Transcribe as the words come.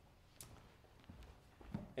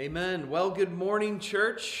Amen. Well, good morning,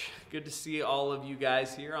 church. Good to see all of you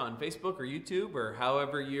guys here on Facebook or YouTube or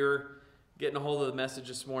however you're getting a hold of the message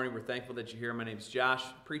this morning. We're thankful that you're here. My name's Josh,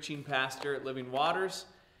 preaching pastor at Living Waters.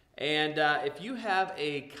 And if you have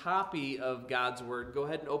a copy of God's Word, go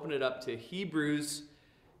ahead and open it up to Hebrews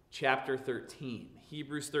chapter 13.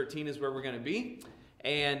 Hebrews 13 is where we're going to be.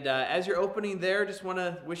 And as you're opening there, just want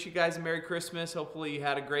to wish you guys a Merry Christmas. Hopefully you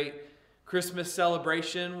had a great Christmas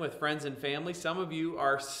celebration with friends and family. Some of you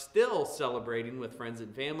are still celebrating with friends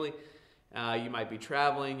and family. You might be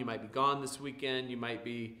traveling, you might be gone this weekend, you might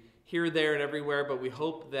be here, there, and everywhere, but we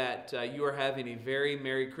hope that you are having a very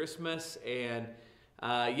Merry Christmas. And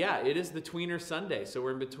it is the Tweener Sunday, so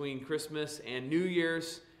we're in between Christmas and New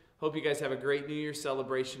Year's. Hope you guys have a great New Year's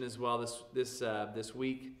celebration as well this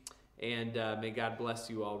week, and may God bless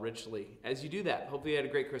you all richly as you do that. Hopefully you had a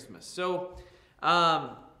great Christmas. So,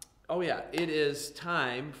 it is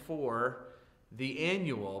time for the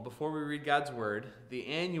annual, before we read God's Word, the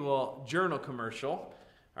annual journal commercial.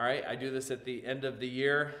 All right, I do this at the end of the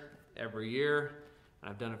year, every year.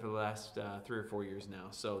 I've done it for the last 3 or 4 years now.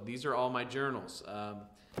 So these are all my journals.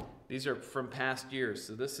 These are from past years.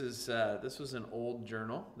 So this was an old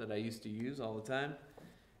journal that I used to use all the time.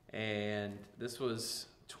 And this was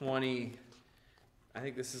I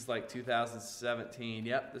think this is like 2017.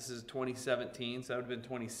 Yep, this is 2017, so that would have been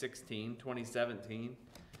 2016, 2017,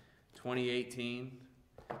 2018,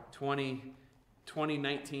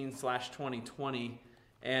 2019/2020.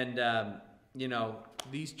 And,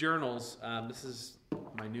 these journals, this is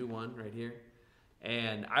my new one right here.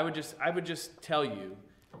 And I would just tell you,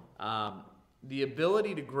 the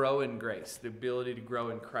ability to grow in grace, the ability to grow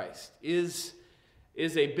in Christ is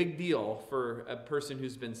a big deal for a person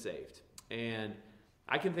who's been saved. And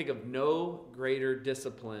I can think of no greater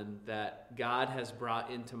discipline that God has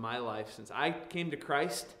brought into my life since I came to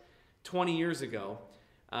Christ 20 years ago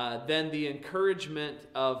than the encouragement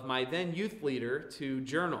of my then youth leader to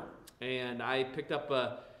journal. And I picked up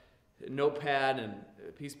a notepad and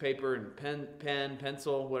a piece of paper and pen,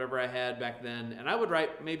 pencil, whatever I had back then, and I would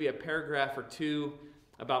write maybe a paragraph or two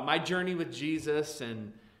about my journey with Jesus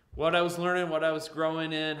and what I was learning, what I was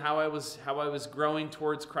growing in, how I was growing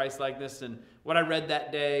towards Christ-likeness, and what I read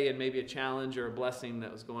that day, and maybe a challenge or a blessing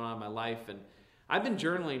that was going on in my life. And I've been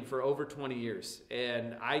journaling for over 20 years,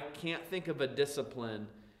 and I can't think of a discipline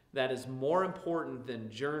that is more important than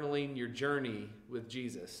journaling your journey with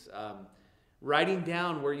Jesus. Writing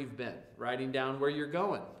down where you've been, writing down where you're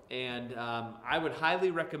going. And I would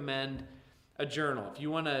highly recommend a journal. If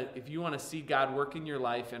you want to see God work in your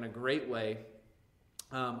life in a great way,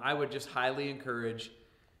 I would just highly encourage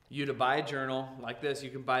you to buy a journal like this. You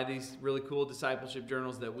can buy these really cool discipleship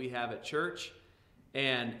journals that we have at church,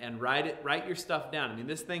 and write your stuff down. I mean,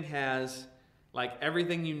 this thing has like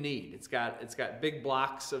everything you need. It's got big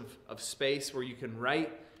blocks of space where you can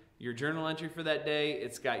write your journal entry for that day.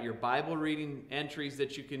 It's got your Bible reading entries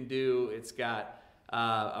that you can do. It's got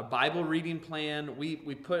a Bible reading plan. We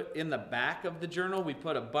put in the back of the journal, we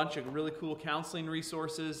put a bunch of really cool counseling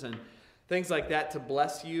resources and things like that to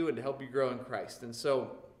bless you and to help you grow in Christ. And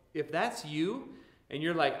so if that's you and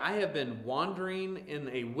you're like, I have been wandering in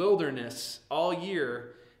a wilderness all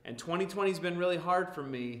year and 2020 has been really hard for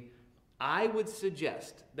me, I would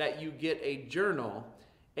suggest that you get a journal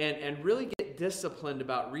and really get disciplined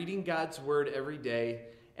about reading God's Word every day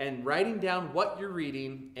and writing down what you're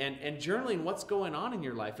reading and journaling what's going on in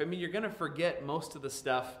your life. I mean, you're going to forget most of the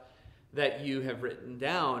stuff that you have written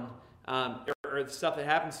down, or the stuff that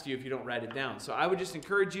happens to you if you don't write it down. So I would just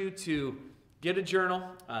encourage you to get a journal.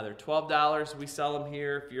 They're $12. We sell them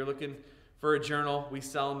here. If you're looking for a journal, we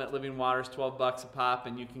sell them at Living Waters, $12 a pop,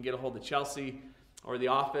 and you can get a hold of Chelsea or the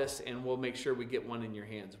office, and we'll make sure we get one in your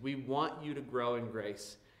hands. We want you to grow in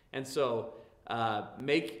grace. And so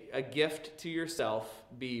make a gift to yourself,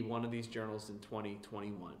 be one of these journals in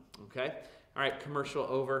 2021, okay? All right, commercial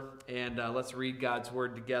over, and let's read God's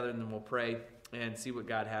Word together, and then we'll pray and see what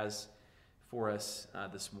God has for us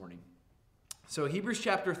this morning. So Hebrews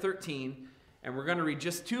chapter 13, and we're going to read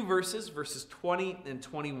just 2 verses, verses 20 and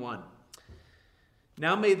 21.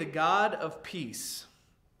 Now may the God of peace,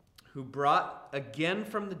 who brought again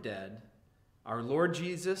from the dead our Lord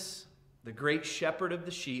Jesus, the great shepherd of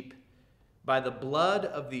the sheep, by the blood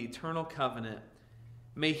of the eternal covenant,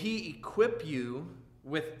 may he equip you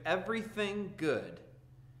with everything good,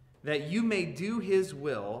 that you may do his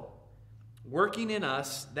will, working in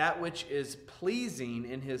us that which is pleasing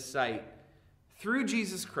in his sight, through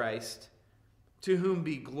Jesus Christ, to whom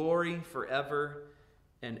be glory forever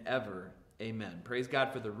and ever. Amen. Praise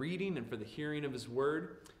God for the reading and for the hearing of his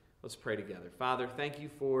word. Let's pray together. Father, thank you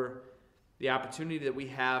for the opportunity that we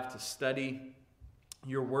have to study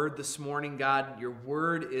your word this morning, God. Your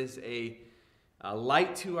word is a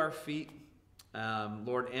light to our feet,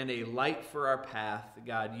 Lord, and a light for our path.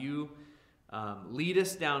 God, you lead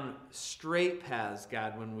us down straight paths,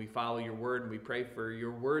 God, when we follow your word, and we pray for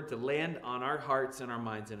your word to land on our hearts and our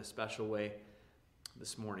minds in a special way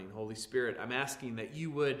this morning. Holy Spirit, I'm asking that you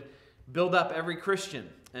would build up every Christian,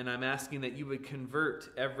 and I'm asking that you would convert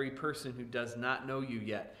every person who does not know you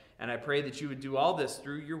yet. And I pray that you would do all this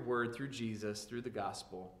through your word, through Jesus, through the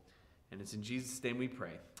gospel. And it's in Jesus' name we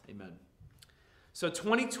pray. Amen. So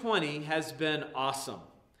 2020 has been awesome.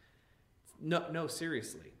 No,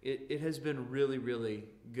 seriously. It has been really, really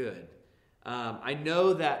good. I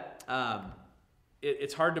know that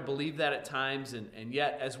it's hard to believe that at times, and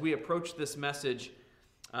yet as we approach this message,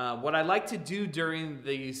 what I like to do during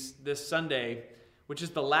this Sunday, which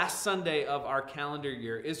is the last Sunday of our calendar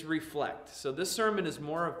year, is reflect. So this sermon is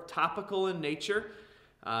more of topical in nature.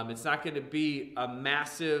 It's not going to be a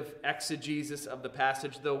massive exegesis of the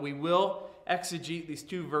passage, though we will exegete these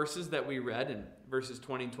two verses that we read in verses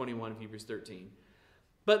 20 and 21 of Hebrews 13.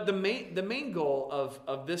 But the main goal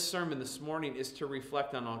of this sermon this morning is to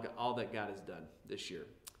reflect on all that God has done this year.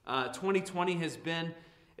 2020 has been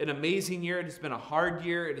an amazing year. It has been a hard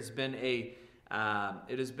year. It has been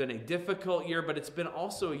a difficult year, but it's been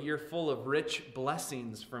also a year full of rich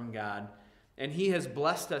blessings from God. And he has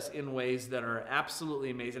blessed us in ways that are absolutely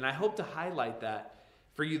amazing. I hope to highlight that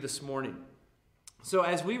for you this morning. So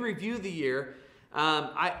as we review the year,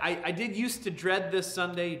 I did used to dread this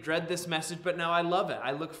Sunday, dread this message, but now I love it.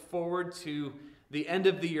 I look forward to the end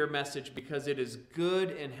of the year message because it is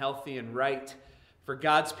good and healthy and right for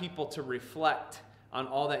God's people to reflect on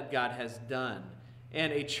all that God has done.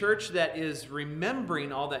 And a church that is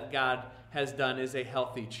remembering all that God has done is a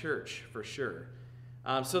healthy church, for sure.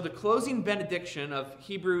 So the closing benediction of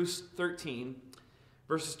Hebrews 13,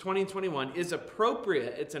 verses 20 and 21, is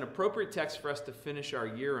appropriate. It's an appropriate text for us to finish our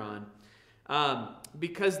year on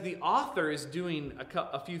because the author is doing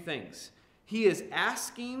a few things. He is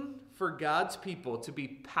asking for God's people to be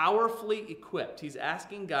powerfully equipped. He's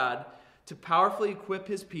asking God to powerfully equip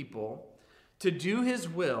his people to do his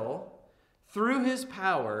will through his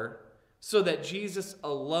power so that Jesus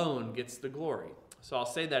alone gets the glory. So I'll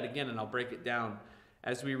say that again and I'll break it down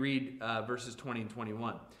as we read verses 20 and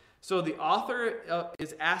 21. So the author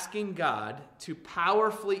is asking God to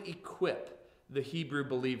powerfully equip the Hebrew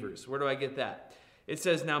believers. Where do I get that? It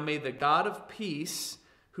says, "Now may the God of peace,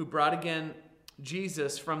 who brought again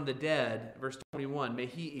Jesus from the dead," verse 21, "may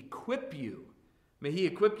he equip you. May he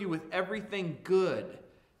equip you with everything good,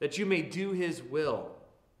 that you may do his will."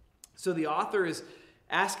 So the author is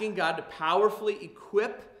asking God to powerfully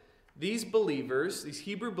equip these believers, these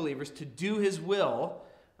Hebrew believers, to do his will,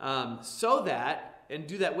 so that, and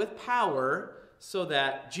do that with power, so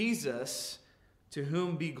that Jesus, to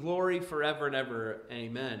whom be glory forever and ever,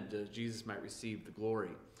 amen, Jesus might receive the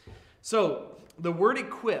glory. So the word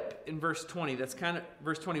equip in verse 20,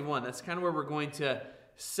 verse 21, that's kind of where we're going to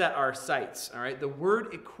set our sights, all right? The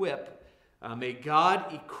word equip, may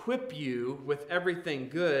God equip you with everything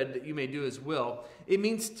good that you may do his will. It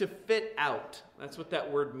means to fit out. That's what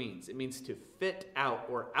that word means. It means to fit out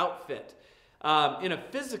or outfit. In a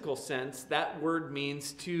physical sense, that word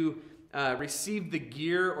means to receive the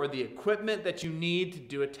gear or the equipment that you need to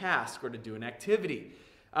do a task or to do an activity.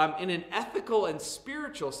 In an ethical and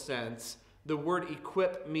spiritual sense, the word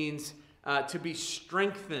equip means to be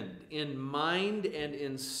strengthened in mind and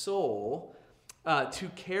in soul to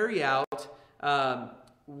carry out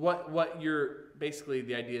what you're, basically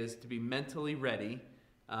the idea is to be mentally ready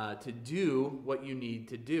to do what you need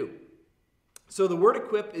to do. So the word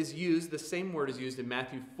equip is used, the same word is used in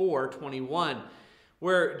Matthew 4:21,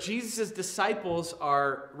 where Jesus' disciples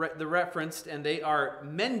are referenced, and they are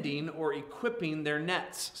mending or equipping their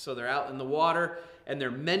nets. So they're out in the water and they're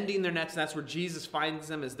mending their nets, and that's where Jesus finds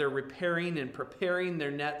them as they're repairing and preparing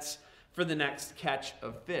their nets for the next catch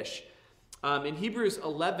of fish. In Hebrews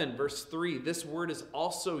 11, verse 3, this word is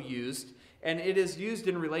also used, and it is used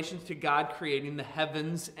in relation to God creating the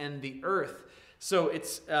heavens and the earth. So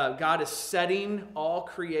it's God is setting all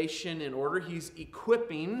creation in order. He's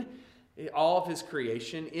equipping all of his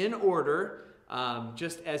creation in order,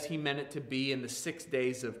 just as he meant it to be in the 6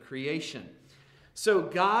 days of creation. So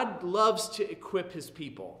God loves to equip his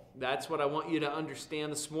people. That's what I want you to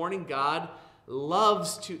understand this morning. God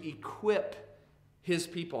loves to equip his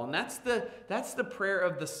people. And that's the prayer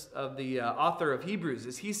of the author of Hebrews,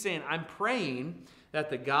 is he's saying, I'm praying that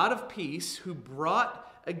the God of peace, who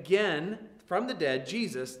brought again from the dead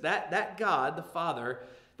Jesus, that God, the Father,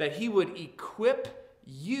 that he would equip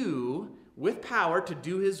you with power to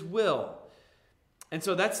do his will. And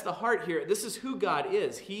so that's the heart here. This is who God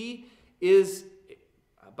is. He is,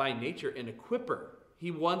 by nature, an equipper.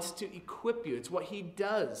 He wants to equip you. It's what he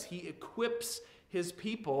does. He equips his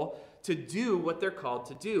people to do what they're called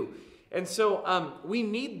to do. And so we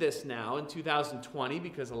need this now in 2020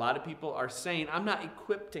 because a lot of people are saying, I'm not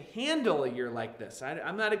equipped to handle a year like this.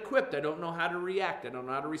 I'm not equipped. I don't know how to react. I don't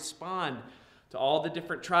know how to respond to all the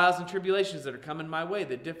different trials and tribulations that are coming my way,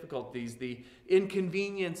 the difficulties, the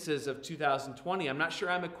inconveniences of 2020. I'm not sure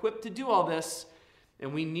I'm equipped to do all this.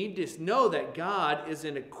 And we need to know that God is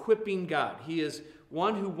an equipping God. He is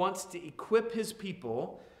one who wants to equip his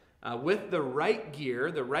people with the right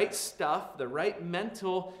gear, the right stuff, the right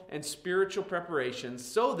mental and spiritual preparations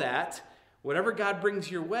so that whatever God brings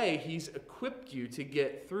your way, he's equipped you to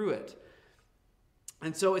get through it.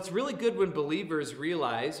 And so it's really good when believers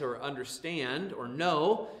realize or understand or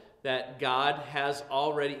know that God has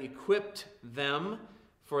already equipped them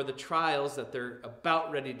for the trials that they're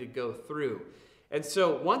about ready to go through. And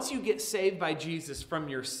so once you get saved by Jesus from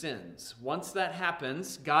your sins, once that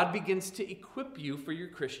happens, God begins to equip you for your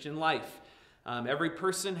Christian life. Every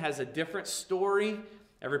person has a different story.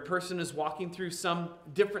 Every person is walking through some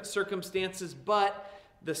different circumstances, but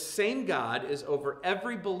the same God is over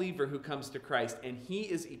every believer who comes to Christ, and he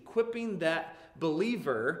is equipping that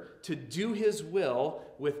believer to do his will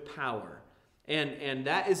with power. And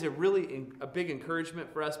that is a big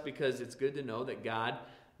encouragement for us because it's good to know that God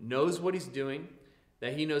knows what he's doing,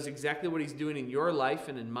 that he knows exactly what he's doing in your life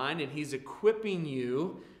and in mine, and he's equipping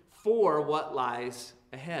you for what lies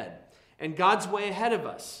ahead. And God's way ahead of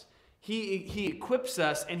us. He equips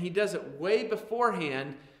us, and he does it way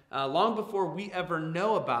beforehand, long before we ever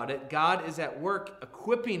know about it. God is at work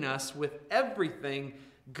equipping us with everything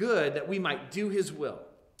good that we might do his will.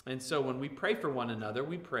 And so when we pray for one another,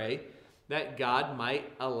 we pray that God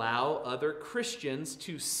might allow other Christians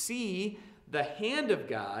to see the hand of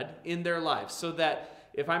God in their lives, so that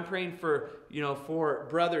if I'm praying for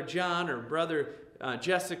Brother John or Brother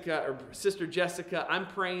Jessica or Sister Jessica, I'm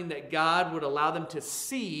praying that God would allow them to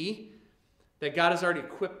see that God has already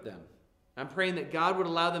equipped them. I'm praying that God would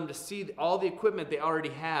allow them to see all the equipment they already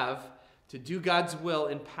have to do God's will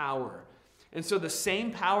in power. And so the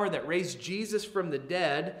same power that raised Jesus from the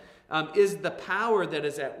dead is the power that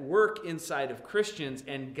is at work inside of Christians,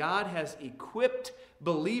 and God has equipped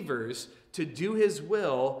believers to do his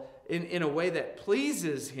will in a way that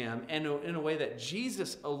pleases him and in a way that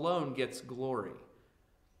Jesus alone gets glory.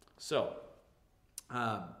 So,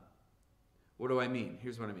 what do I mean?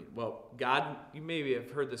 Here's what I mean. Well, God, you maybe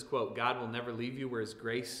have heard this quote, God will never leave you where his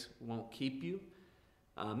grace won't keep you.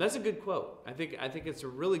 That's a good quote. I think it's a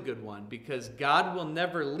really good one because God will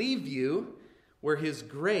never leave you where his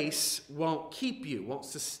grace won't keep you, won't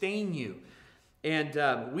sustain you.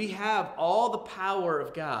 And we have all the power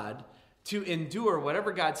of God to endure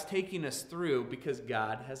whatever God's taking us through because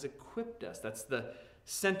God has equipped us. That's the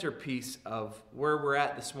centerpiece of where we're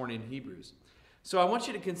at this morning in Hebrews. So I want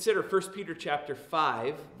you to consider 1 Peter chapter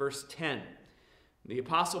 5, verse 10. The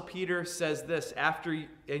Apostle Peter says this,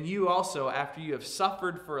 and you also, after you have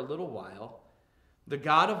suffered for a little while, the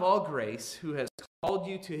God of all grace, who has called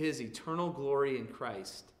you to his eternal glory in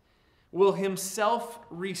Christ, will himself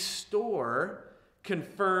restore,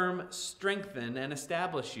 confirm, strengthen, and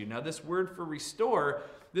establish you. Now, this word for restore,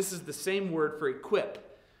 this is the same word for equip.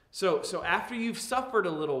 So after you've suffered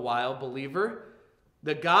a little while, believer,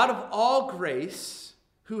 the God of all grace,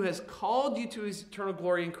 who has called you to his eternal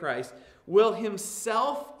glory in Christ, will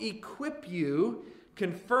himself equip you,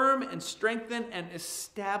 confirm and strengthen and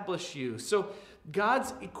establish you. So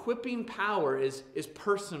God's equipping power is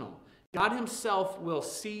personal. God himself will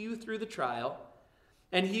see you through the trial,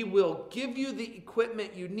 and he will give you the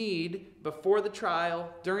equipment you need before the trial,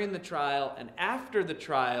 during the trial, and after the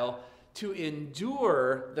trial to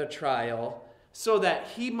endure the trial so that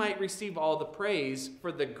he might receive all the praise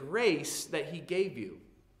for the grace that he gave you.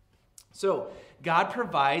 So God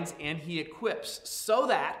provides and he equips so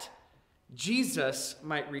that Jesus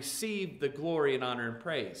might receive the glory and honor and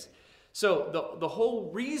praise. So the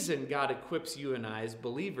whole reason God equips you and I as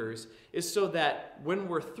believers is so that when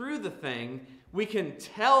we're through the thing, we can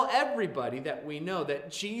tell everybody that we know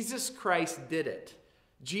that Jesus Christ did it.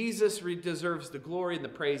 Jesus deserves the glory and the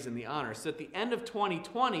praise and the honor. So at the end of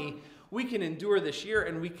 2020, we can endure this year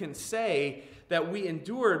and we can say that we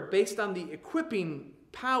endured based on the equipping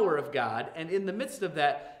power of God. And in the midst of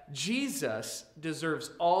that, Jesus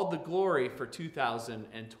deserves all the glory for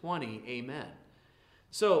 2020. Amen.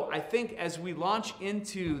 So I think as we launch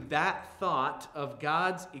into that thought of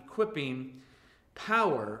God's equipping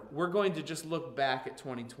power, we're going to just look back at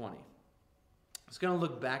 2020. It's going to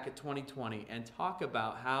look back at 2020 and talk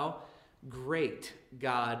about how great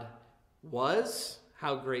God was,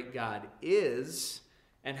 how great God is,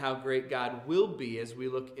 and how great God will be as we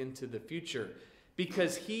look into the future.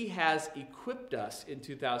 Because he has equipped us in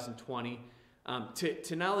 2020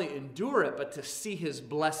 to not only endure it, but to see his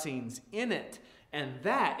blessings in it. And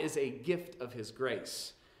that is a gift of his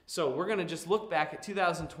grace. So we're going to just look back at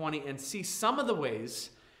 2020 and see some of the ways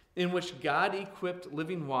in which God equipped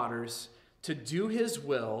Living Waters to do his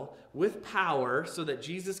will with power so that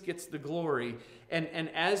Jesus gets the glory. And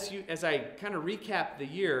as I kind of recap the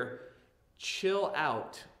year, chill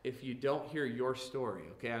out if you don't hear your story,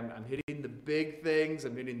 okay? I'm hitting the big things.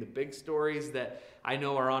 I'm hitting the big stories that I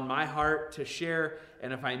know are on my heart to share.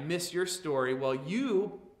 And if I miss your story, well,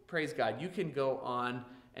 you, praise God, you can go on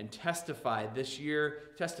and testify this year,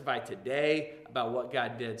 testify today about what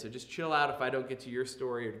God did. So just chill out if I don't get to your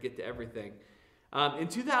story or to get to everything. In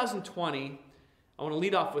 2020, I want to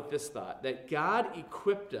lead off with this thought, that God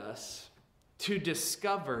equipped us to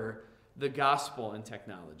discover the gospel and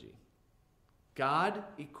technology. God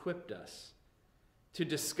equipped us to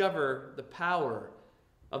discover the power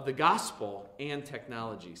of the gospel and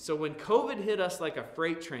technology. So when COVID hit us like a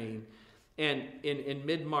freight train, and in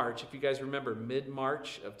mid-March, if you guys remember,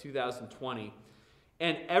 mid-March of 2020,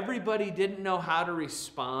 and everybody didn't know how to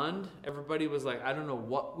respond. Everybody was like, I don't know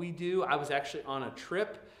what we do. I was actually on a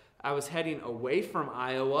trip. I was heading away from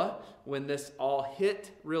Iowa when this all hit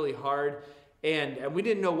really hard, and we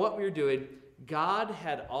didn't know what we were doing. God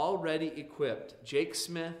had already equipped Jake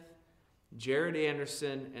Smith, Jared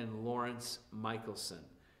Anderson, and Lawrence Michelson.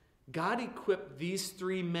 God equipped these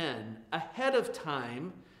three men ahead of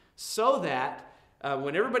time so that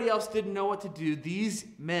when everybody else didn't know what to do, these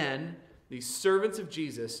men, these servants of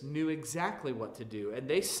Jesus, knew exactly what to do. And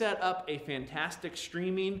they set up a fantastic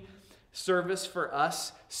streaming service for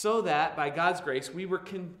us so that, by God's grace, we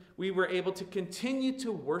were able to continue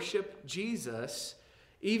to worship Jesus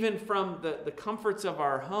even from the comforts of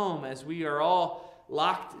our home. As we are all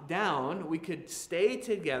locked down, we could stay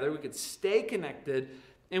together, we could stay connected,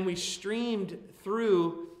 and we streamed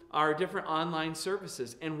through our different online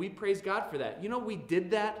services, and we praise God for that. You know, we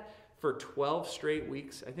did that for 12 straight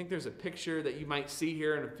weeks. I think there's a picture that you might see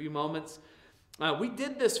here in a few moments. We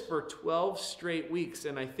did this for 12 straight weeks,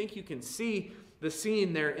 and I think you can see the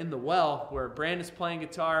scene there in the well where Brandon's playing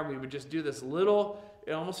guitar, and we would just do this little,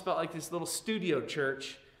 it almost felt like this little studio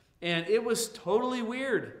church, and it was totally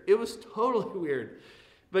weird. It was totally weird.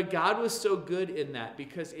 But God was so good in that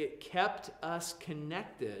because it kept us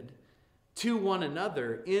connected to one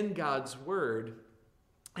another in God's word.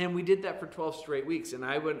 And we did that for 12 straight weeks. And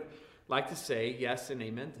I would like to say yes and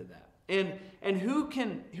amen to that. And who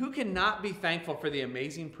can not be thankful for the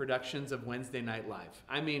amazing productions of Wednesday Night Live?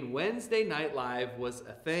 I mean, Wednesday Night Live was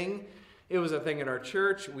a thing. It was a thing at our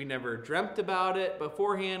church. We never dreamt about it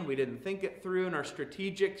beforehand. We didn't think it through in our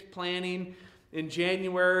strategic planning. In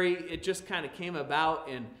January, it just kind of came about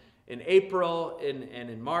in April and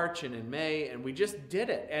in March and in May, and we just did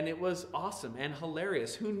it, and it was awesome and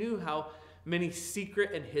hilarious. Who knew how many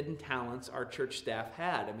secret and hidden talents our church staff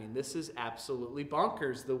had? I mean, this is absolutely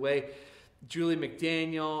bonkers, the way Julie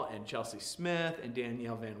McDaniel and Chelsea Smith and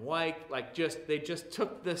Danielle Van Wyk, they just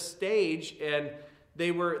took the stage, and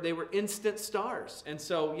they were instant stars. And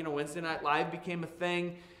so, Wednesday Night Live became a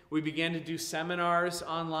thing. We began to do seminars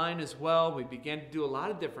online as well. We began to do a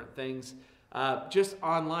lot of different things just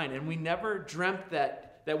online. And we never dreamt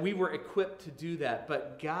that we were equipped to do that.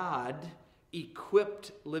 But God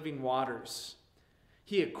equipped Living Waters.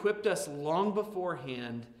 He equipped us long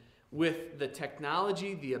beforehand with the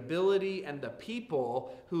technology, the ability, and the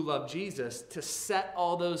people who love Jesus to set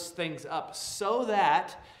all those things up so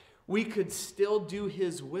that we could still do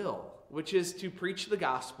his will, which is to preach the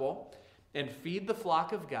gospel and feed the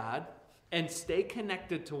flock of God and stay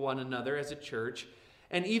connected to one another as a church.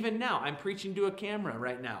 And even now, I'm preaching to a camera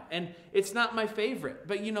right now. And it's not my favorite,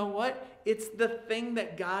 but you know what? It's the thing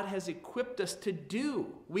that God has equipped us to do.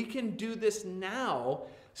 We can do this now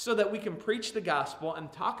so that we can preach the gospel and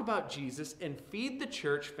talk about Jesus and feed the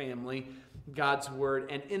church family God's word.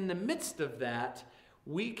 And in the midst of that,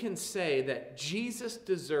 we can say that Jesus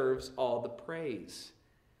deserves all the praise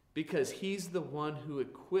because he's the one who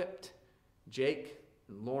equipped Jake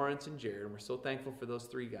and Lawrence and Jared, and we're so thankful for those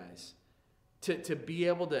three guys, to be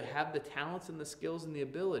able to have the talents and the skills and the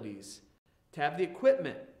abilities, to have the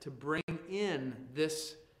equipment to bring in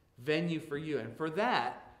this venue for you. And for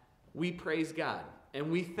that, we praise God,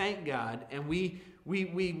 and we thank God, and we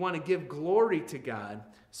want to give glory to God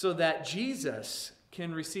so that Jesus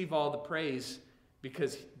can receive all the praise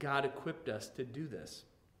because God equipped us to do this.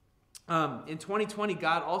 In 2020,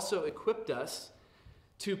 God also equipped us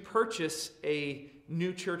to purchase a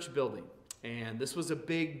new church building. And this was a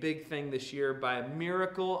big, big thing this year. By a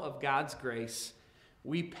miracle of God's grace,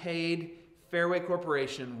 we paid Fairway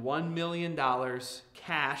Corporation $1 million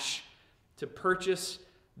cash to purchase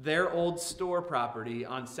their old store property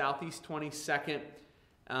on Southeast 22nd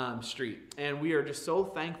Street. And we are just so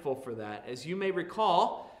thankful for that. As you may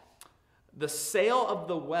recall, the sale of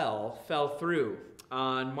the well fell through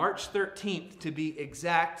on March 13th to be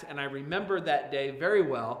exact. And I remember that day very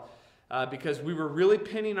well because we were really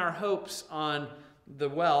pinning our hopes on the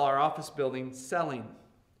well, our office building, selling.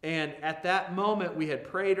 And at that moment, we had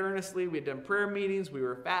prayed earnestly. We had done prayer meetings. We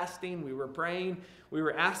were fasting. We were praying. We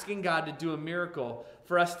were asking God to do a miracle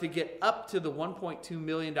for us to get up to the $1.2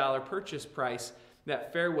 million purchase price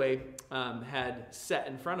that Fairway had set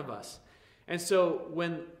in front of us. And so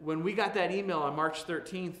when we got that email on March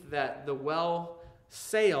 13th that the well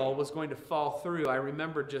sale was going to fall through, I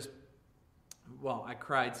remember I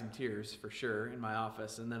cried some tears for sure in my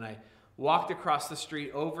office. And then I walked across the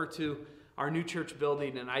street over to our new church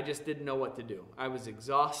building, and I just didn't know what to do. I was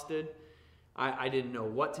exhausted. I didn't know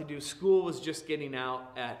what to do. School was just getting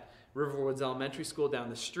out at Riverwoods Elementary School down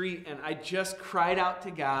the street, and I just cried out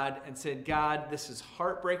to God and said, God, this is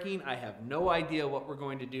heartbreaking. I have no idea what we're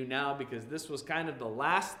going to do now because this was kind of the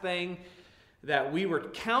last thing that we were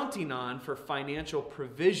counting on for financial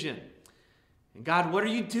provision. And God, what are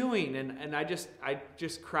you doing? And I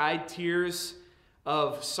just cried tears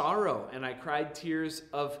of sorrow, and I cried tears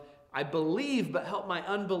of I believe, but help my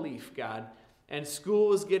unbelief, God. And school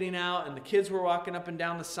was getting out, and the kids were walking up and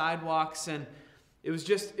down the sidewalks, and it was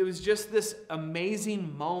just this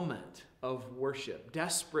amazing moment of worship,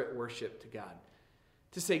 desperate worship to God.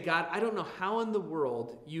 To say, God, I don't know how in the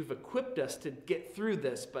world you've equipped us to get through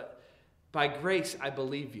this, but by grace, I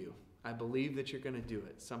believe you. I believe that you're going to do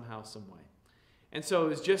it somehow, some way. And so it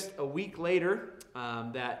was just a week later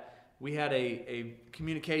that we had a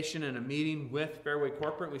communication and a meeting with Fairway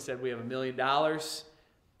Corporate. We said we have $1 million,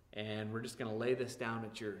 and we're just going to lay this down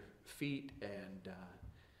at your feet, and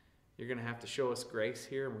you're going to have to show us grace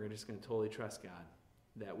here, and we're just going to totally trust God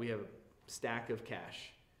that we have a stack of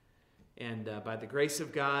cash. And by the grace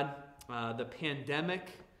of God, the pandemic,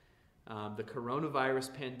 the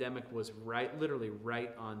coronavirus pandemic was literally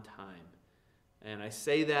right on time. And I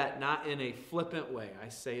say that not in a flippant way. I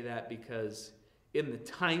say that because in the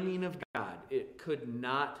timing of God, it could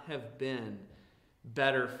not have been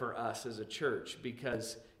better for us as a church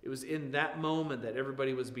because it was in that moment that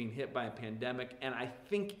everybody was being hit by a pandemic. And I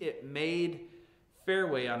think it made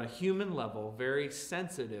Fairway on a human level very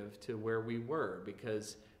sensitive to where we were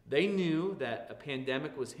because they knew that a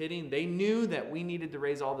pandemic was hitting. They knew that we needed to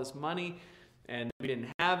raise all this money and we didn't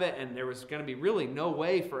have it. And there was going to be really no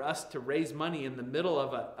way for us to raise money in the middle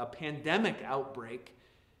of a pandemic outbreak.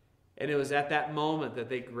 And it was at that moment that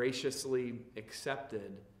they graciously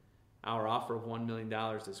accepted our offer of $1 million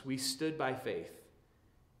as we stood by faith.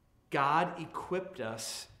 God equipped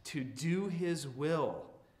us to do his will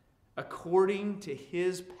according to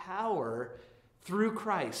his power through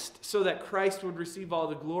Christ so that Christ would receive all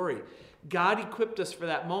the glory. God equipped us for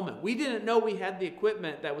that moment. We didn't know we had the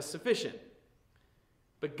equipment that was sufficient.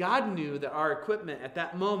 But God knew that our equipment at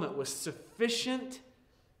that moment was sufficient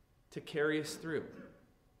to carry us through.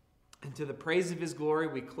 And to the praise of his glory,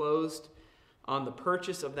 we closed on the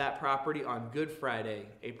purchase of that property on Good Friday,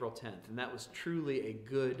 April 10th. And that was truly a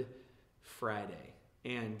good Friday.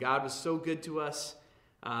 And God was so good to us.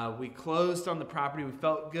 We closed on the property. We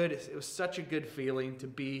felt good. It was such a good feeling to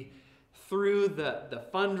be through the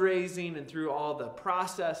fundraising and through all the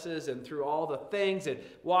processes and through all the things and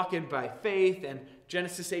walking by faith and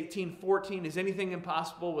Genesis 18:14, is anything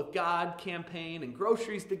impossible with God campaign and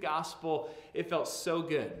groceries to gospel. It felt so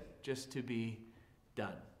good just to be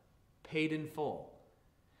done, paid in full.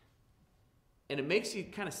 And it makes you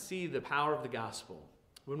kind of see the power of the gospel.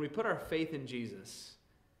 When we put our faith in Jesus,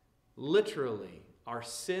 literally, our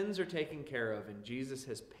sins are taken care of and Jesus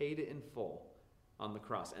has paid it in full on the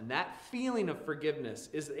cross. And that feeling of forgiveness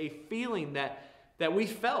is a feeling that we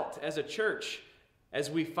felt as a church as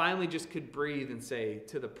we finally just could breathe and say,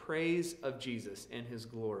 to the praise of Jesus and his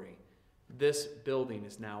glory, this building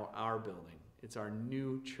is now our building. It's our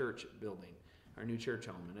new church building, our new church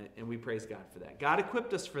home, and we praise God for that. God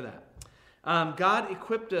equipped us for that. God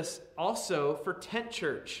equipped us also for Tent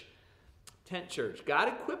Church. Tent Church. God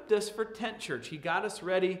equipped us for Tent Church. He got us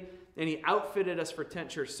ready, and he outfitted us for Tent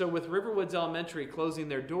Church. So with Riverwoods Elementary closing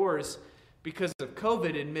their doors because of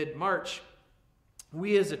COVID in mid-March,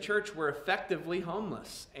 we as a church were effectively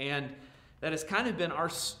homeless. And that has kind of been our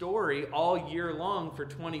story all year long for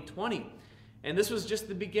 2020. And this was just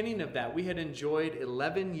the beginning of that. We had enjoyed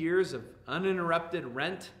 11 years of uninterrupted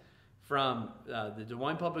rent from the Des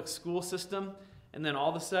Moines Public School System. And then all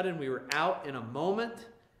of a sudden we were out in a moment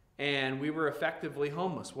and we were effectively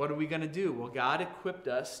homeless. What are we going to do? Well, God equipped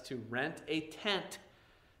us to rent a tent.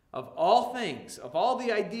 Of all things, of all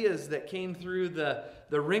the ideas that came through the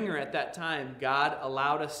ringer at that time, God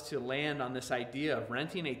allowed us to land on this idea of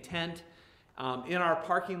renting a tent in our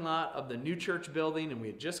parking lot of the new church building, and we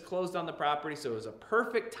had just closed on the property, so it was a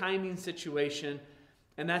perfect timing situation,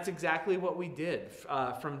 and that's exactly what we did.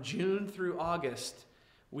 From June through August,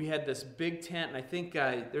 we had this big tent, and I think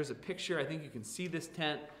there's a picture, I think you can see this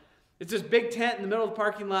tent. It's this big tent in the middle of the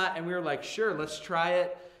parking lot, and we were like, sure, let's try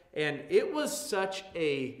it. And it was such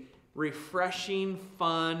a refreshing,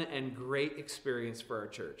 fun, and great experience for our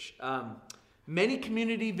church. Many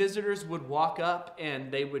community visitors would walk up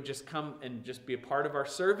and they would just come and just be a part of our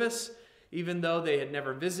service. Even though they had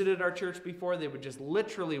never visited our church before, they would just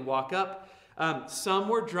literally walk up. Some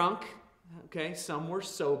were drunk, okay? Some were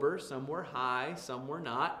sober, some were high, some were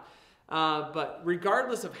not. But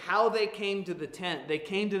regardless of how they came to the tent, they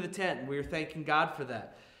came to the tent, and we were thanking God for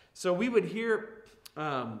that. So we would hear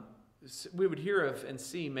of and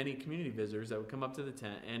see many community visitors that would come up to the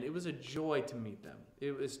tent, and it was a joy to meet them.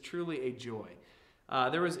 It was truly a joy.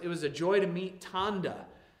 It was a joy to meet Tonda.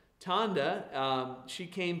 Tonda, she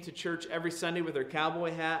came to church every Sunday with her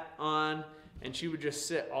cowboy hat on, and she would just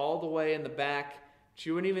sit all the way in the back.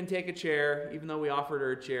 She wouldn't even take a chair, even though we offered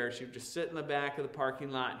her a chair. She would just sit in the back of the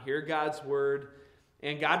parking lot and hear God's word,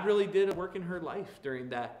 and God really did a work in her life during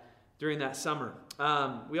that summer.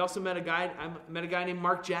 We also met a guy named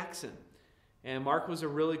Mark Jackson. And Mark was a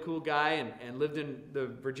really cool guy and lived in the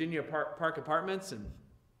Virginia Park Apartments. And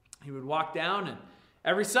he would walk down, and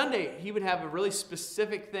every Sunday he would have a really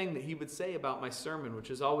specific thing that he would say about my sermon,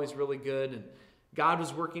 which is always really good. And God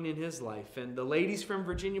was working in his life. And the ladies from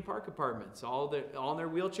Virginia Park Apartments, all in their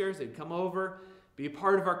wheelchairs, they'd come over, be a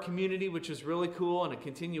part of our community, which was really cool, and a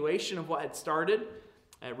continuation of what had started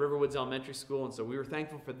at Riverwoods Elementary School. And so we were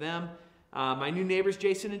thankful for them. My new neighbors,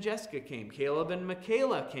 Jason and Jessica, came. Caleb and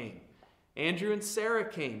Michaela came. Andrew and Sarah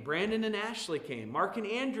came. Brandon and Ashley came. Mark and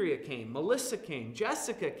Andrea came. Melissa came.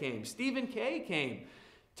 Jessica came. Stephen Kay came.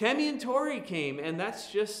 Tammy and Tori came. And that's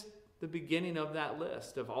just the beginning of that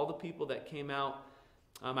list of all the people that came out.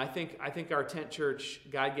 I think our tent church,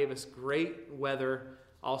 God gave us great weather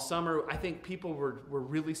all summer. I think people were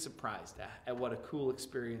really surprised at what a cool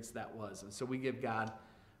experience that was. And so we give God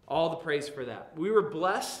all the praise for that. We were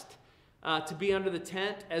blessed to be under the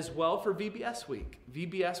tent as well for VBS week.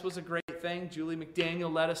 VBS was a great thing. Julie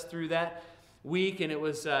McDaniel led us through that week, and it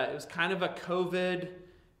was kind of a COVID,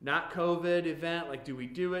 not COVID event. Like, do we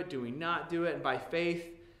do it? Do we not do it? And by faith,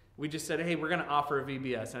 we just said, hey, we're going to offer a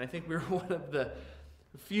VBS. And I think we were one of the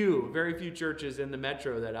very few churches in the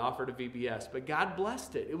metro that offered a VBS. But God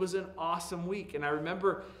blessed it. It was an awesome week. And I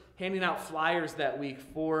remember handing out flyers that week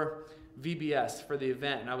for VBS for the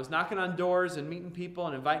event. And I was knocking on doors and meeting people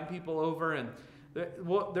and inviting people over. And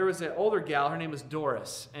there was an older gal. Her name was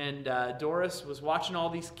Doris. And Doris was watching all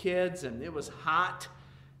these kids, and it was hot.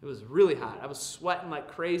 It was really hot. I was sweating like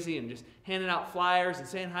crazy and just handing out flyers and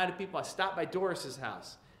saying hi to people. I stopped by Doris's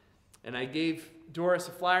house, and I gave Doris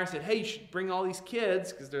a flyer and said, hey, you should bring all these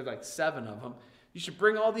kids, because there's like 7 of them. You should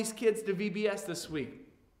bring all these kids to VBS this week.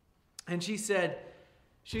 And she said,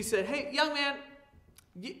 hey, young man,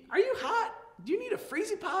 are you hot? Do you need a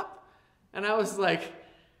Freezy Pop? And I was like,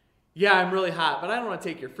 yeah, I'm really hot, but I don't want to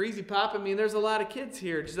take your Freezy Pop. I mean, there's a lot of kids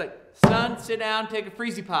here. She's like, son, sit down, take a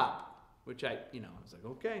Freezy Pop. Which I was like,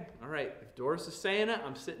 okay, all right. If Doris is saying it,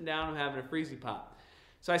 I'm sitting down, I'm having a Freezy Pop.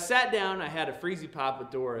 So I sat down, I had a Freezy Pop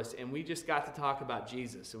with Doris, and we just got to talk about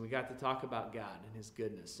Jesus, and we got to talk about God and his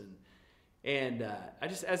goodness. And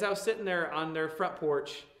as I was sitting there on their front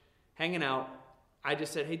porch, hanging out, I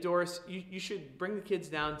just said, hey, Doris, you should bring the kids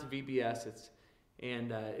down to VBS.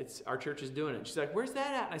 It's our church is doing it. She's like, where's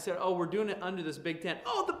that at? And I said, oh, we're doing it under this big tent.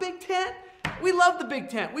 Oh, the big tent? We love the big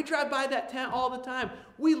tent. We drive by that tent all the time.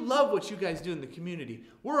 We love what you guys do in the community.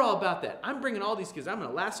 We're all about that. I'm bringing all these kids. I'm going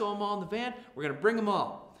to lasso them all in the van. We're going to bring them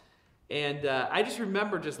all. And I just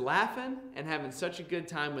remember just laughing and having such a good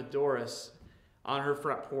time with Doris on her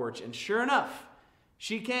front porch. And sure enough,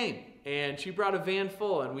 she came. And she brought a van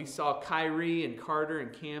full. And we saw Kyrie and Carter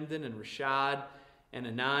and Camden and Rashad and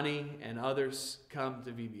Anani and others come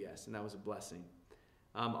to VBS. And that was a blessing.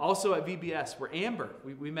 Also at VBS were Amber.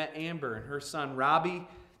 We met Amber and her son Robbie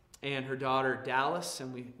and her daughter Dallas,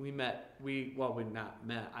 and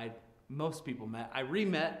most people met. I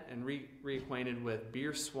re-met and reacquainted with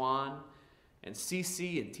Beer Swan and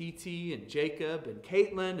Cece and TT and Jacob and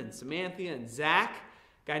Caitlin and Samantha and Zach.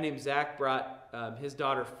 A guy named Zach brought his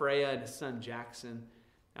daughter Freya and his son Jackson.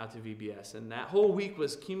 out to VBS. And that whole week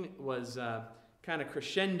was kind of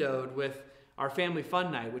crescendoed with our family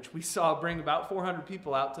fun night, which we saw bring about 400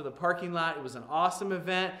 people out to the parking lot. It was an awesome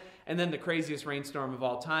event. And then the craziest rainstorm of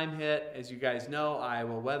all time hit. As you guys know,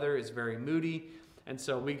 Iowa weather is very moody. And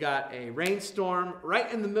so we got a rainstorm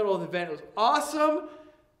right in the middle of the event. It was awesome,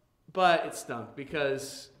 but it stunk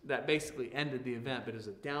because that basically ended the event. But it was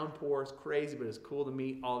a downpour. It's crazy, but it was cool to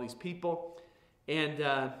meet all these people. And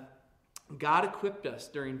God equipped us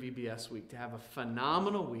during VBS week to have a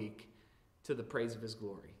phenomenal week to the praise of his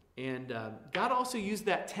glory. And God also used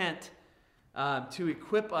that tent to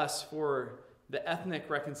equip us for the ethnic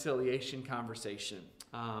reconciliation conversation.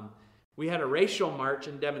 We had a racial march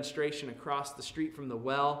and demonstration across the street from the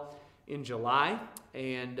well in July.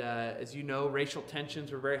 And as you know, racial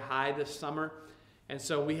tensions were very high this summer. And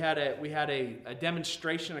so we had a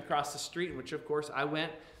demonstration across the street in which, of course, I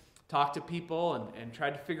went, talked to people, and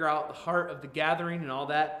tried to figure out the heart of the gathering and all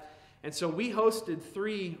that. And so we hosted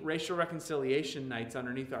 3 racial reconciliation nights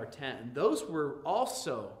underneath our tent. And those were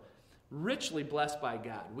also richly blessed by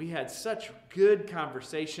God. We had such good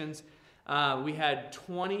conversations. We had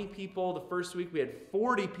 20 people the first week. We had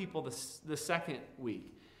 40 people the second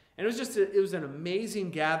week. And it was an amazing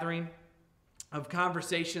gathering of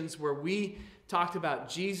conversations where we talked about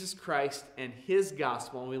Jesus Christ and his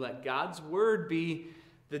gospel. And we let God's word be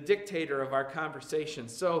the dictator of our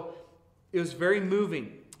conversations. So it was very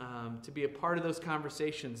moving to be a part of those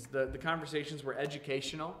conversations. The conversations were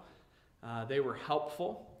educational. They were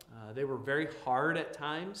helpful. They were very hard at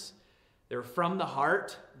times. They were from the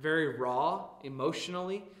heart, very raw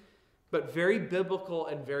emotionally, but very biblical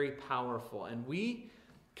and very powerful. And we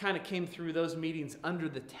kind of came through those meetings under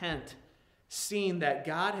the tent, seeing that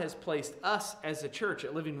God has placed us as a church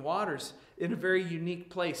at Living Waters in a very unique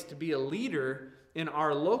place to be a leader in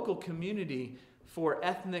our local community for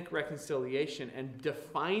ethnic reconciliation and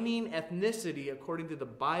defining ethnicity according to the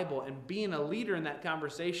Bible and being a leader in that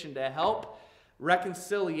conversation to help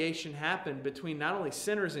reconciliation happen between not only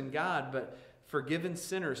sinners and God, but forgiven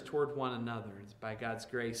sinners toward one another. It's by God's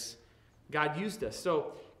grace, God used us.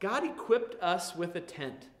 So God equipped us with a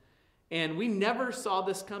tent. And we never saw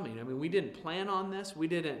this coming. I mean, we didn't plan on this. We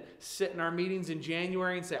didn't sit in our meetings in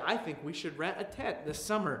January and say, I think we should rent a tent this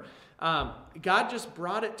summer. God just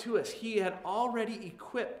brought it to us. He had already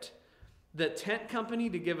equipped the tent company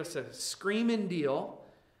to give us a screaming deal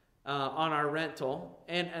on our rental.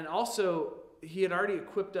 And also, he had already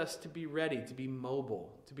equipped us to be ready, to be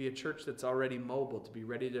mobile, to be a church that's already mobile, to be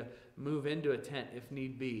ready to move into a tent if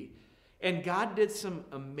need be. And God did some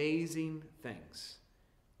amazing things.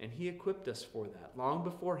 And he equipped us for that long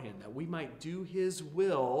beforehand, that we might do his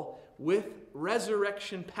will with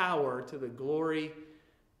resurrection power to the glory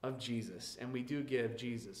of Jesus. And we do give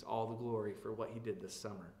Jesus all the glory for what he did this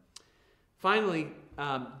summer. Finally,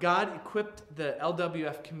 God equipped the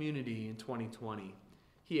LWF community in 2020.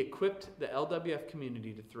 He equipped the LWF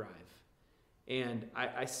community to thrive. And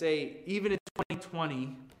I say, even in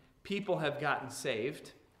 2020, people have gotten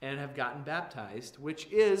saved and have gotten baptized, which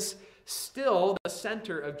is still the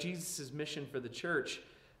center of Jesus' mission for the church.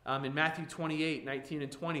 In Matthew 28, 19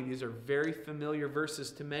 and 20, these are very familiar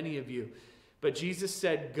verses to many of you. But Jesus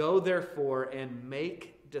said, "Go therefore and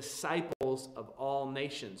make disciples of all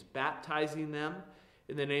nations, baptizing them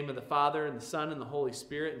in the name of the Father and the Son and the Holy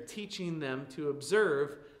Spirit, and teaching them to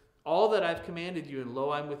observe all that I've commanded you, and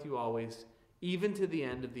lo, I'm with you always, even to the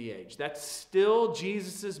end of the age." That's still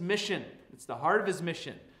Jesus' mission. It's the heart of his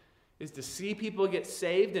mission, is to see people get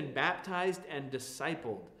saved and baptized and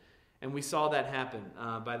discipled. And we saw that happen.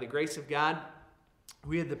 By the grace of God,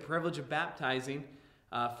 we had the privilege of baptizing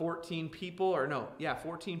 14 people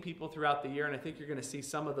throughout the year. And I think you're going to see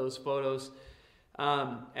some of those photos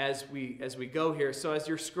as we go here. So as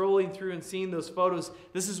you're scrolling through and seeing those photos,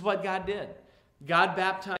 this is what God did. God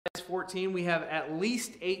baptized 14. We have at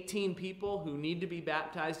least 18 people who need to be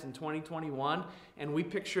baptized in 2021. And we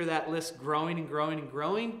picture that list growing and growing and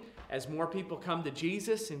growing as more people come to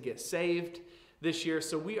Jesus and get saved this year.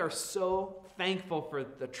 So we are so thankful for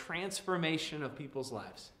the transformation of people's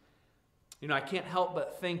lives. You know, I can't help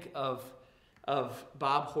but think of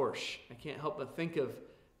Bob Horsch. I can't help but think of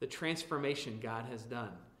the transformation God has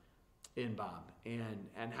done in Bob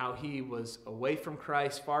and how he was away from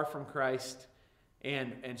Christ, far from Christ,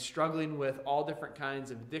 and struggling with all different kinds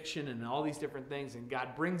of addiction and all these different things. And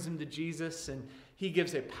God brings him to Jesus, and he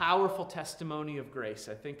gives a powerful testimony of grace.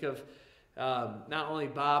 I think of not only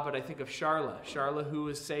Bob, but I think of Charla, who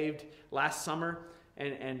was saved last summer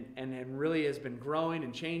and really has been growing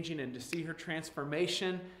and changing, and to see her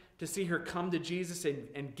transformation, to see her come to Jesus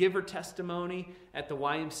and give her testimony at the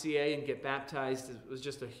YMCA and get baptized, it was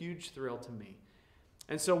just a huge thrill to me.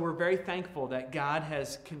 And so we're very thankful that God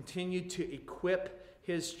has continued to equip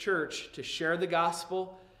his church to share the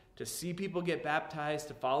gospel, to see people get baptized,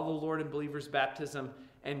 to follow the Lord in believers' baptism,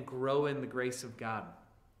 and grow in the grace of God.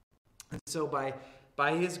 And so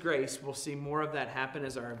by his grace, we'll see more of that happen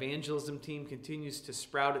as our evangelism team continues to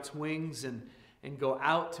sprout its wings and go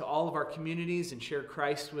out to all of our communities and share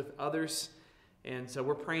Christ with others. And so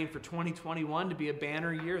we're praying for 2021 to be a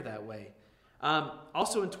banner year that way.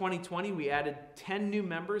 Also in 2020, we added 10 new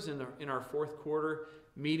members in our fourth quarter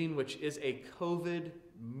meeting, which is a COVID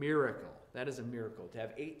miracle. That is a miracle. To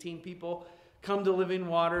have 18 people come to Living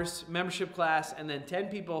Waters membership class and then 10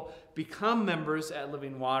 people become members at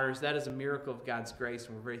Living Waters, that is a miracle of God's grace,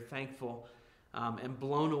 and we're very thankful and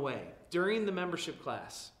blown away. During the membership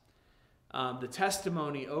class, the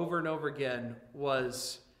testimony over and over again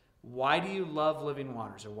was, why do you love Living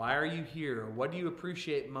Waters? Or why are you here? Or what do you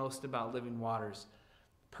appreciate most about Living Waters?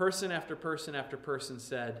 Person after person after person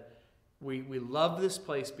said, we love this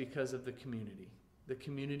place because of the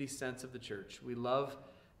community sense of the church. We love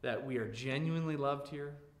that we are genuinely loved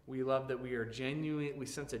here. We love that we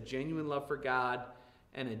sense a genuine love for God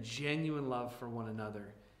and a genuine love for one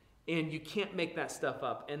another. And you can't make that stuff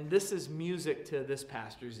up. And this is music to this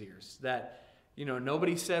pastor's ears, that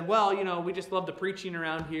nobody said, well, we just love the preaching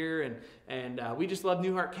around here and we just love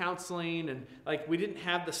New Heart Counseling. And we didn't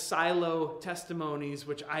have the silo testimonies,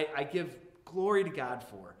 which I give glory to God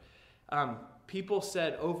for. People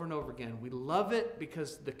said over and over again, we love it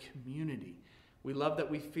because the community. We love that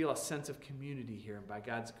we feel a sense of community here. And by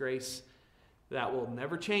God's grace, that will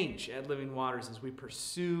never change at Living Waters as we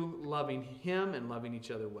pursue loving him and loving each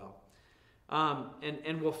other well.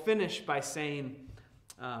 And we'll finish by saying,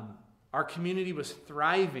 our community was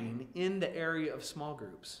thriving in the area of small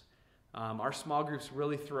groups. Our small groups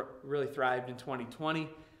really thrived in 2020.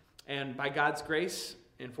 And by God's grace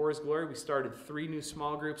and for his glory, we started 3 new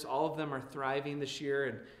small groups. All of them are thriving this year.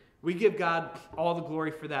 And we give God all the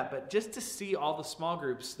glory for that. But just to see all the small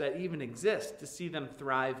groups that even exist, to see them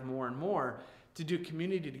thrive more and more, to do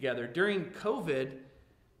community together. During COVID,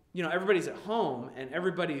 everybody's at home and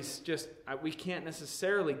everybody's just, we can't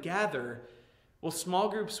necessarily gather. Well, small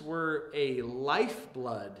groups were a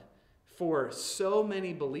lifeblood for so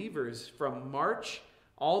many believers from March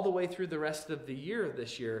all the way through the rest of the year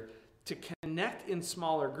this year to connect in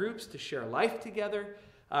smaller groups, to share life together.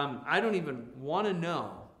 I don't even want to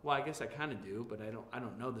know. Well, I guess I kind of do, but I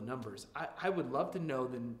don't know the numbers. I would love to know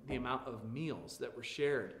the amount of meals that were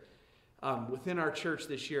shared within our church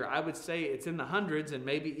this year. I would say it's in the hundreds and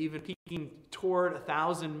maybe even peaking toward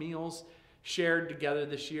 1,000 meals shared together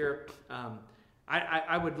this year.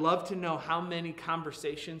 I would love to know how many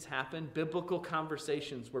conversations happened, biblical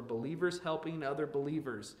conversations where believers helping other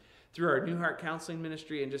believers through our New Heart Counseling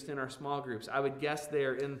Ministry and just in our small groups. I would guess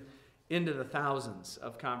they're into the thousands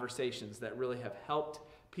of conversations that really have helped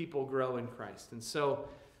people grow in Christ. And so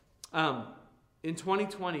in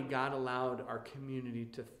 2020, God allowed our community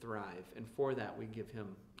to thrive, and for that we give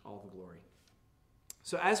him all the glory.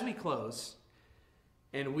 So as we close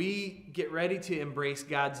and we get ready to embrace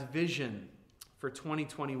God's vision for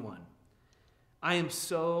 2021, I am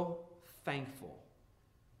so thankful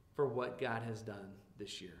for what God has done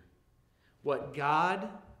this year. What God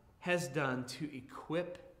has done to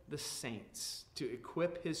equip the saints, to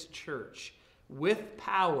equip his church with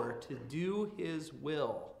power to do his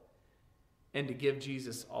will and to give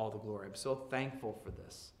Jesus all the glory. I'm so thankful for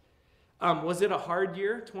this. Was it a hard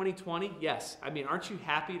year, 2020? Yes. Aren't you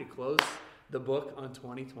happy to close the book on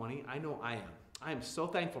 2020? I know I am. I am so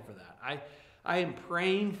thankful for that. I am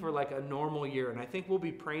praying for a normal year, and I think we'll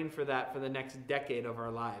be praying for that for the next decade of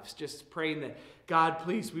our lives. Just praying that, God,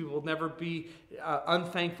 please, we will never be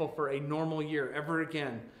unthankful for a normal year ever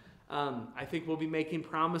again. I think we'll be making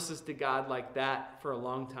promises to God like that for a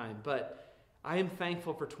long time. But I am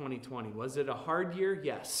thankful for 2020. Was it a hard year?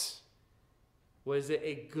 Yes. Was it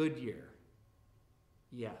a good year?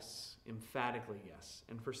 Yes. Emphatically yes.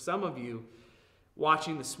 And for some of you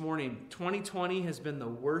watching this morning, 2020 has been the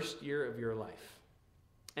worst year of your life.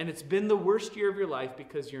 And it's been the worst year of your life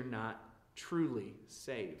because you're not truly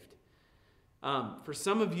saved. For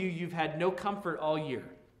some of you, you've had no comfort all year.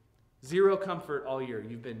 Zero comfort all year.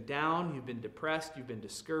 You've been down, you've been depressed, you've been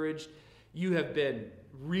discouraged. You have been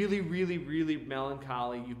really, really, really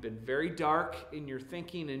melancholy. You've been very dark in your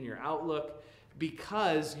thinking and your outlook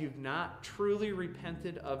because you've not truly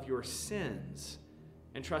repented of your sins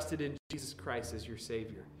and trusted in Jesus Christ as your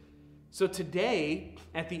Savior. So today,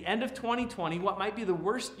 at the end of 2020, what might be the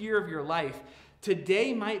worst year of your life,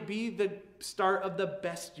 today might be the start of the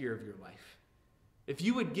best year of your life. If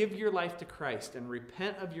you would give your life to Christ and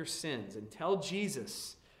repent of your sins and tell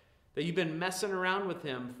Jesus that you've been messing around with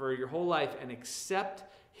him for your whole life, and accept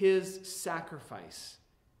his sacrifice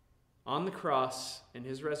on the cross and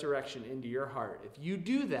his resurrection into your heart. If you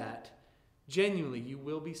do that, genuinely, you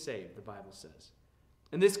will be saved, the Bible says.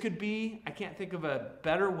 And this could be, I can't think of a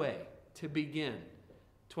better way to begin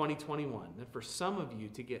 2021 than for some of you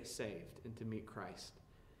to get saved and to meet Christ.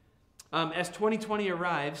 As 2020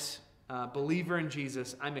 arrives, believer in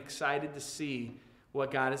Jesus, I'm excited to see what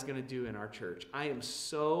God is going to do in our church. I am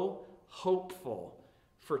so hopeful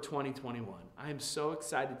for 2021. I am so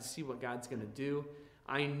excited to see what God's going to do.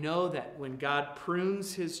 I know that when God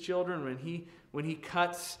prunes his children, when he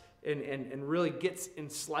cuts and really gets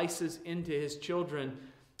and slices into his children,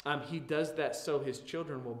 he does that so his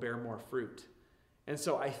children will bear more fruit. And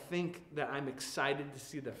so I think that I'm excited to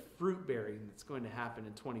see the fruit bearing that's going to happen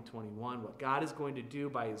in 2021, what God is going to do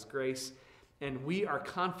by his grace. And we are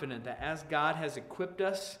confident that as God has equipped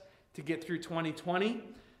us to get through 2020,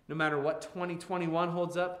 no matter what 2021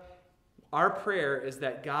 holds up, our prayer is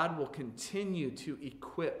that God will continue to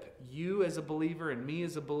equip you as a believer and me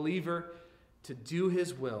as a believer to do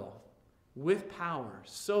his will with power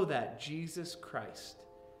so that Jesus Christ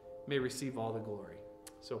may receive all the glory.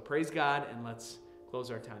 So praise God, and let's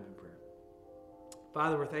close our time in prayer.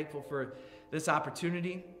 Father, we're thankful for this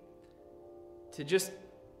opportunity to just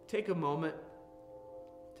take a moment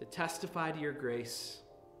to testify to your grace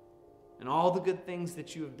and all the good things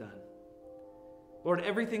that you have done. Lord,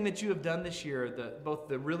 everything that you have done this year, both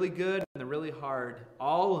the really good and the really hard,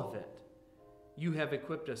 all of it, you have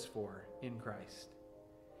equipped us for in Christ.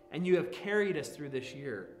 And you have carried us through this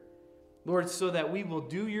year, Lord, so that we will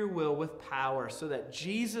do your will with power, so that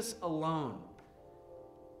Jesus alone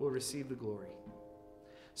will receive the glory.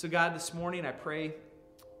 So God, this morning I pray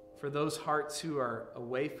for those hearts who are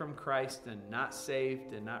away from Christ and not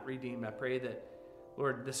saved and not redeemed. I pray that,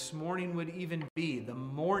 Lord, this morning would even be the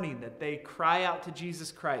morning that they cry out to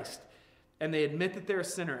Jesus Christ and they admit that they're a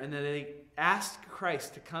sinner and then they ask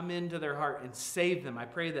Christ to come into their heart and save them. I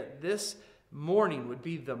pray that this morning would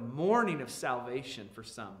be the morning of salvation for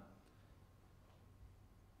some.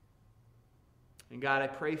 And God, I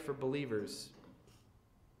pray for believers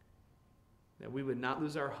that we would not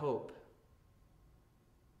lose our hope.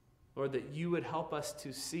 Lord, that you would help us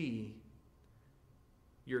to see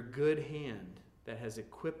your good hand that has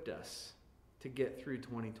equipped us to get through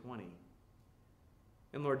 2020.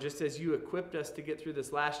 And Lord, just as you equipped us to get through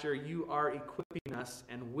this last year, you are equipping us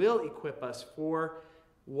and will equip us for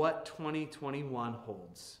what 2021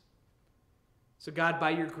 holds. So God,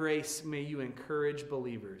 by your grace, may you encourage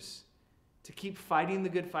believers to keep fighting the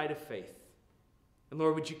good fight of faith. And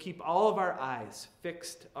Lord, would you keep all of our eyes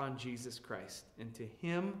fixed on Jesus Christ? And to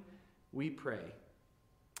him we pray.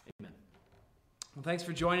 Amen. Well, thanks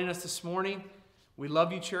for joining us this morning. We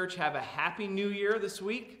love you, church. Have a happy new year this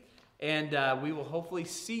week. And we will hopefully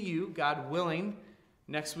see you, God willing,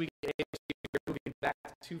 next week. We'll be back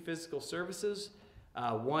to 2 physical services,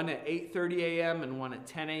 one at 8:30 a.m. and one at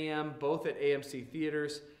 10 a.m., both at AMC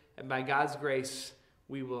Theaters. And by God's grace,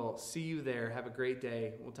 we will see you there. Have a great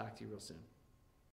day. We'll talk to you real soon.